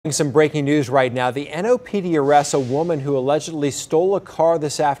Some breaking news right now. The NOPD arrests a woman who allegedly stole a car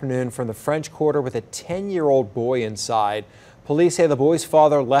this afternoon from the French Quarter with a 10-year-old boy inside. Police say the boy's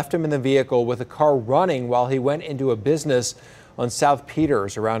father left him in the vehicle with the car running while he went into a business on South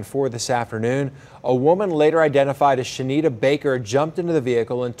Peters around 4 this afternoon. A woman later identified as Shanita Baker jumped into the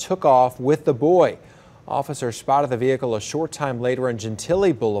vehicle and took off with the boy. Officers spotted the vehicle a short time later on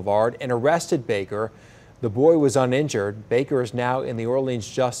Gentilly Boulevard and arrested Baker. The boy was uninjured. Baker is now in the Orleans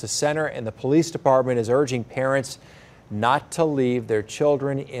Justice Center, and the police department is urging parents not to leave their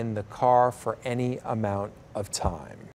children in the car for any amount of time.